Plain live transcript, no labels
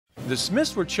The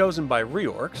Smiths were chosen by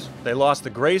Reorx, they lost the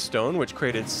Graystone, which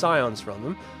created Scions from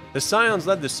them, the Scions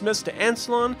led the Smiths to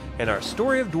Ansalon, and our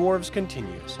story of dwarves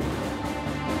continues.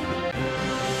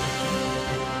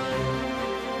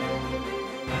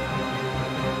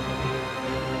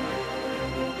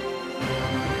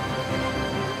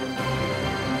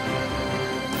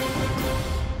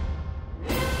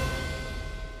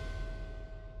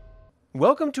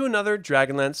 Welcome to another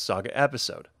DragonLance Saga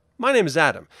episode. My name is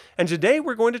Adam, and today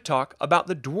we're going to talk about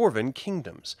the Dwarven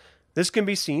Kingdoms. This can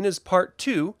be seen as part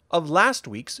 2 of last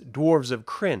week's Dwarves of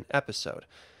Krynn episode.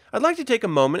 I'd like to take a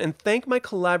moment and thank my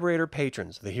collaborator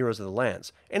patrons, the Heroes of the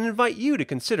Lands, and invite you to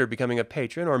consider becoming a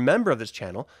patron or member of this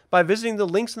channel by visiting the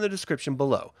links in the description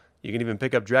below. You can even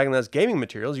pick up DragonLance gaming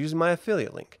materials using my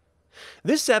affiliate link.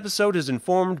 This episode is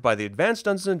informed by the Advanced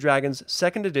Dungeons & Dragons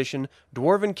 2nd edition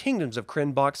Dwarven Kingdoms of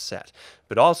Krynn box set,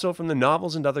 but also from the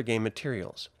novels and other game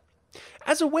materials.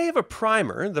 As a way of a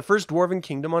primer, the first Dwarven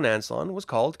Kingdom on Ansalon was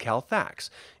called Kal-Thax.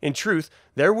 In truth,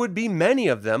 there would be many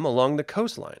of them along the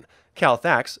coastline.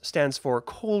 Kal-Thax stands for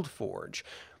Cold Forge.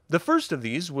 The first of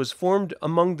these was formed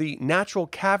among the natural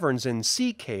caverns and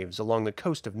sea caves along the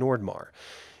coast of Nordmaar.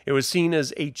 It was seen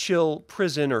as a chill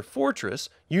prison or fortress,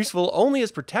 useful only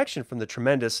as protection from the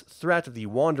tremendous threat of the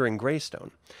wandering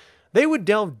Graystone. They would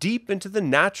delve deep into the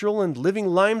natural and living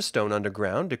limestone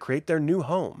underground to create their new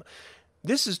home.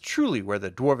 This is truly where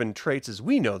the dwarven traits as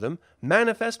we know them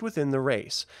manifest within the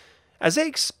race. As they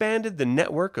expanded the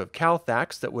network of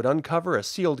Kal-Thax that would uncover a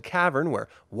sealed cavern where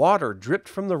water dripped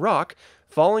from the rock,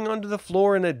 falling onto the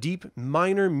floor in a deep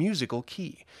minor musical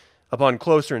key. Upon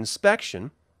closer inspection,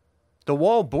 the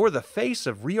wall bore the face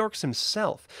of Reorx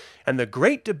himself, and the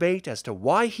great debate as to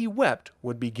why he wept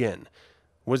would begin.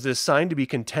 Was this sign to be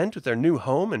content with their new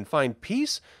home and find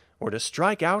peace, or to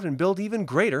strike out and build even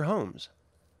greater homes?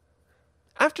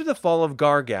 After the fall of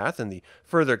Gargath and the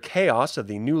further chaos of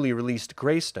the newly released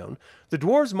Graystone, the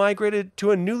dwarves migrated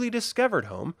to a newly discovered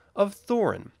home of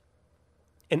Thorin,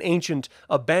 an ancient,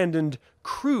 abandoned,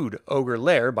 crude ogre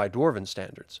lair by dwarven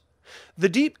standards. The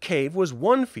deep cave was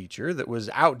one feature that was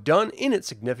outdone in its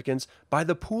significance by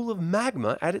the pool of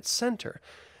magma at its center.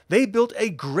 They built a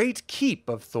great keep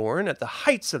of Thorin at the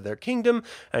heights of their kingdom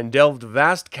and delved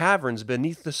vast caverns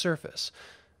beneath the surface.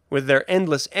 With their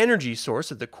endless energy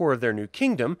source at the core of their new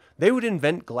kingdom, they would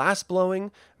invent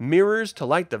glass-blowing, mirrors to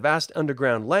light the vast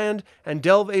underground land, and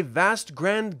delve a vast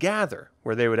grand gather,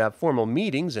 where they would have formal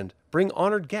meetings and bring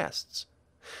honored guests.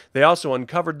 They also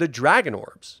uncovered the dragon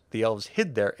orbs the elves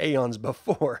hid there aeons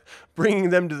before, bringing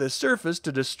them to the surface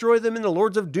to destroy them in the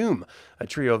Lords of Doom, a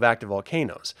trio of active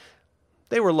volcanoes.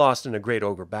 They were lost in a great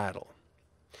ogre battle.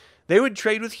 They would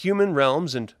trade with human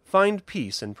realms and find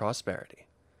peace and prosperity.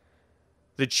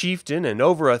 The chieftain and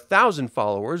over 1,000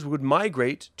 followers would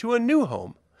migrate to a new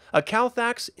home, a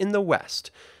Kal-Thax in the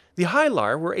west. The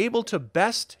Hylar were able to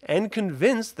best and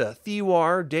convince the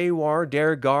Thiwar, Daewar,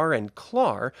 Dergar, and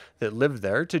Klar that lived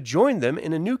there to join them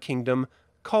in a new kingdom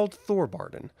called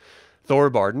Thorbardin.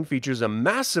 Thorbardin features a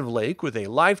massive lake with a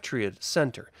life tree at its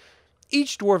center.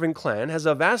 Each dwarven clan has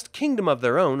a vast kingdom of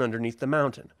their own underneath the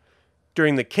mountain.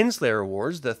 During the Kinslayer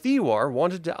Wars, the Thiwar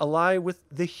wanted to ally with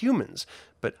the humans,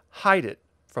 but hide it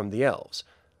from the elves.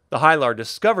 The Hylar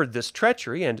discovered this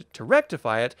treachery and, to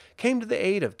rectify it, came to the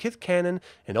aid of Kithcanon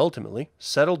and ultimately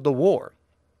settled the war.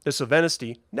 The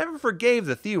Sylvanesty never forgave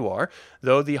the Thiwar,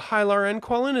 though the Hylar and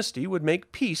Qualinesty would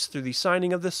make peace through the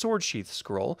signing of the Swordsheath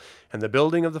Scroll and the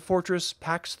building of the fortress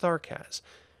Pax Tharkaz.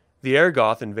 The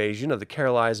Ergoth invasion of the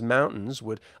Carolize Mountains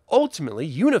would ultimately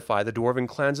unify the dwarven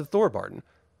clans of Thorbardin.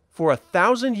 For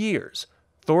 1,000 years,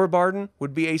 Thorbardin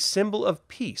would be a symbol of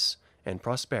peace and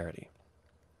prosperity.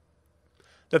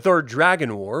 The Third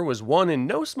Dragon War was won in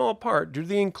no small part due to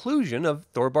the inclusion of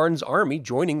Thorbardin's army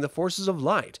joining the forces of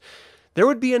light. There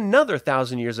would be another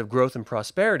 1,000 years of growth and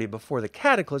prosperity before the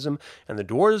Cataclysm, and the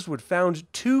dwarves would found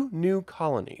 2 new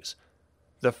colonies.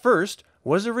 The first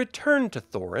was a return to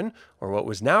Thorin, or what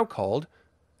was now called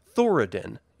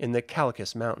Thoradin, in the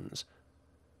Calicus Mountains.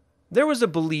 There was a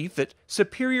belief that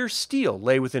superior steel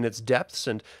lay within its depths,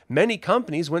 and many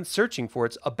companies went searching for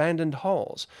its abandoned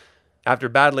halls. After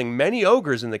battling many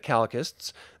ogres in the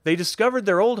Calicusts, they discovered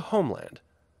their old homeland.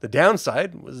 The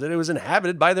downside was that it was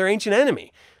inhabited by their ancient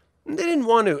enemy. They didn't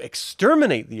want to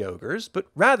exterminate the ogres, but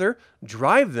rather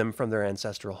drive them from their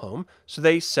ancestral home, so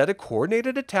they set a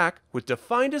coordinated attack with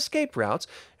defined escape routes,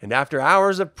 and after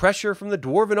hours of pressure from the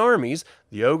dwarven armies,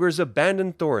 the ogres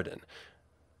abandoned Thoradin.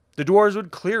 The dwarves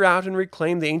would clear out and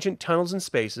reclaim the ancient tunnels and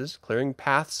spaces, clearing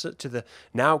paths to the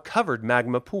now covered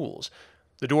magma pools.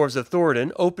 The Dwarves of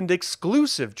Thoradin opened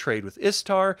exclusive trade with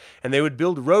Istar, and they would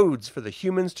build roads for the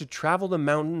humans to travel the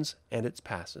mountains and its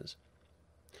passes.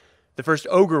 The First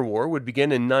Ogre War would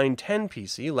begin in 910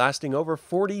 PC, lasting over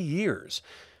 40 years.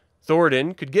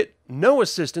 Thoradin could get no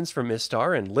assistance from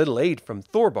Istar and little aid from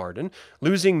Thorbardin,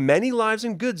 losing many lives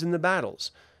and goods in the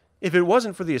battles. If it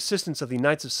wasn't for the assistance of the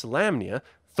Knights of Solamnia,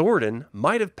 Thoradin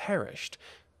might have perished.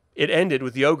 It ended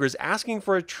with the ogres asking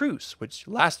for a truce, which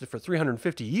lasted for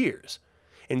 350 years.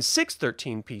 In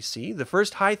 613 PC, the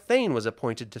first High Thane was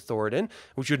appointed to Thoradin,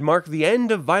 which would mark the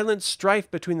end of violent strife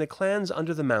between the clans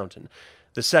under the mountain.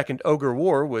 The Second Ogre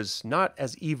War was not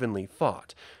as evenly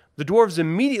fought. The dwarves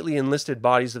immediately enlisted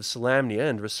bodies of Solamnia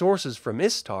and resources from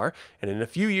Istar, and in a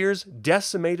few years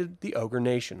decimated the ogre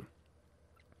nation.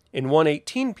 In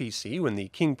 118 PC, when the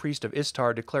king priest of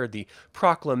Istar declared the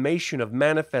proclamation of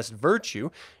manifest virtue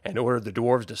and ordered the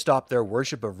dwarves to stop their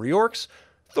worship of Reorx,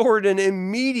 Thoradin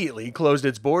immediately closed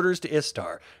its borders to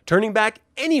Istar, turning back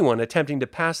anyone attempting to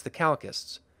pass the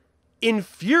Kalkists.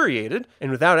 Infuriated,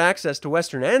 and without access to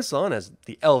western Ansalon, as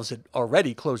the elves had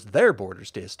already closed their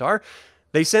borders to Istar,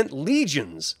 they sent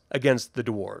legions against the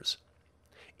dwarves.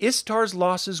 Istar's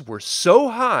losses were so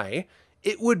high,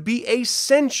 it would be a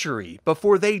century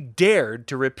before they dared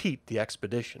to repeat the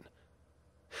expedition.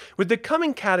 With the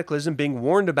coming cataclysm being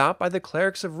warned about by the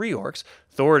clerics of Reorx,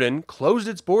 Thoradin closed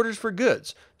its borders for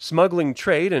goods, smuggling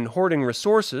trade and hoarding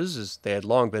resources as they had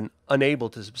long been unable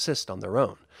to subsist on their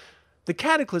own. The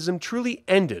cataclysm truly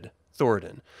ended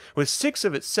Thoradin, with 6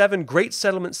 of its 7 great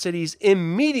settlement cities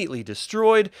immediately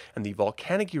destroyed and the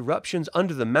volcanic eruptions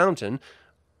under the mountain.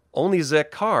 Only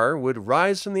Zhakar would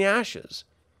rise from the ashes.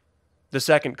 The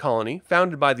second colony,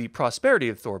 founded by the prosperity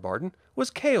of Thorbardin,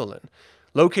 was Kayolin.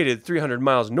 Located 300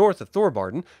 miles north of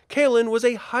Thorbardin, Kayolin was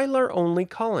a Hylar-only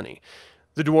colony.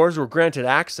 The dwarves were granted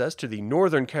access to the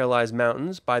northern Carolized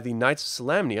Mountains by the Knights of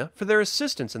Solamnia for their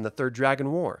assistance in the Third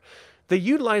Dragon War. They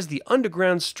utilized the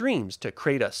underground streams to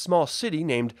create a small city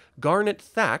named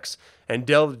Kal-Thax and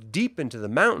delved deep into the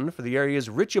mountain for the area's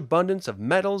rich abundance of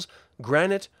metals,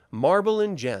 granite, marble,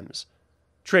 and gems.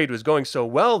 Trade was going so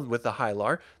well with the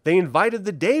Hylar, they invited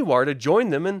the Daewar to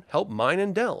join them and help mine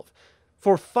and delve.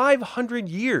 For 500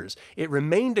 years, it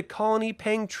remained a colony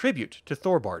paying tribute to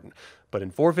Thorbardin, but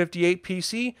in 458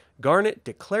 PC, Garnet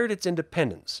declared its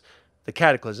independence. The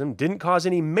cataclysm didn't cause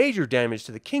any major damage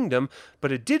to the kingdom,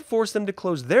 but it did force them to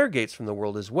close their gates from the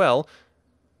world as well,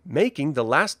 making the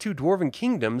last 2 dwarven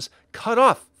kingdoms cut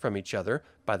off from each other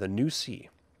by the new sea.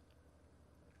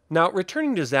 Now,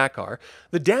 returning to Zhakar,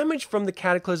 the damage from the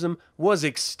cataclysm was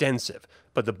extensive,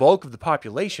 but the bulk of the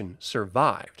population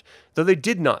survived, though they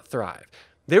did not thrive.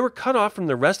 They were cut off from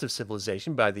the rest of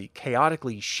civilization by the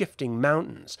chaotically shifting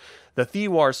mountains. The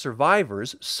Thewar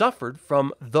survivors suffered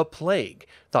from the plague,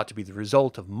 thought to be the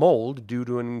result of mold due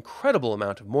to an incredible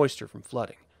amount of moisture from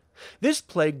flooding. This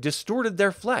plague distorted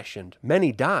their flesh, and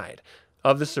many died.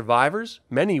 Of the survivors,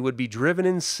 many would be driven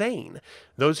insane.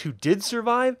 Those who did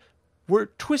survive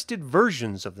were twisted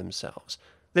versions of themselves.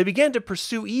 They began to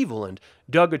pursue evil and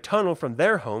dug a tunnel from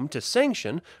their home to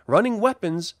sanction, running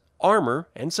weapons, armor,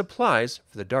 and supplies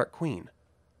for the Dark Queen.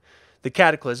 The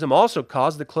cataclysm also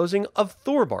caused the closing of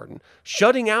Thorbardin,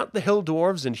 shutting out the hill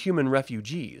dwarves and human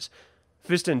refugees.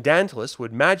 Fiston Dantalus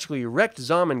would magically erect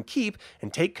Zaman Keep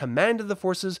and take command of the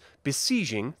forces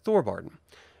besieging Thorbardin.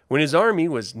 When his army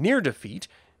was near defeat,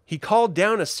 he called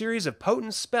down a series of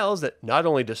potent spells that not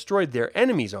only destroyed their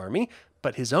enemy's army,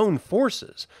 but his own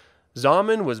forces.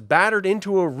 Zaman was battered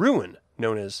into a ruin,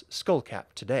 known as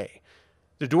Skullcap today.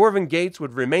 The Dwarven gates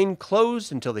would remain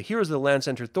closed until the heroes of the Lance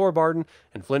entered Thorbardin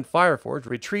and Flint Fireforge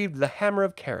retrieved the Hammer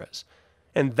of Karas.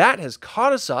 And that has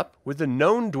caught us up with the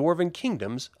known Dwarven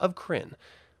kingdoms of Krynn.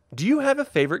 Do you have a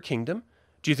favorite kingdom?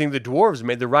 Do you think the dwarves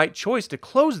made the right choice to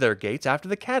close their gates after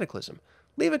the cataclysm?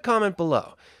 Leave a comment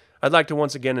below. I'd like to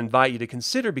once again invite you to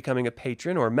consider becoming a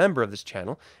patron or a member of this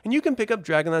channel, and you can pick up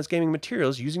DragonLance gaming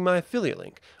materials using my affiliate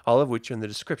link, all of which are in the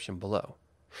description below.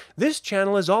 This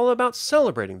channel is all about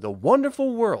celebrating the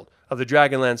wonderful world of the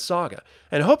DragonLance Saga,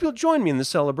 and I hope you'll join me in the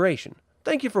celebration.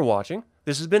 Thank you for watching.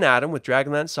 This has been Adam with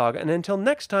DragonLance Saga, and until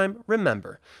next time,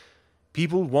 remember,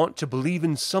 people want to believe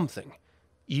in something,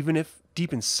 even if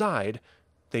deep inside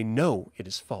they know it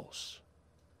is false.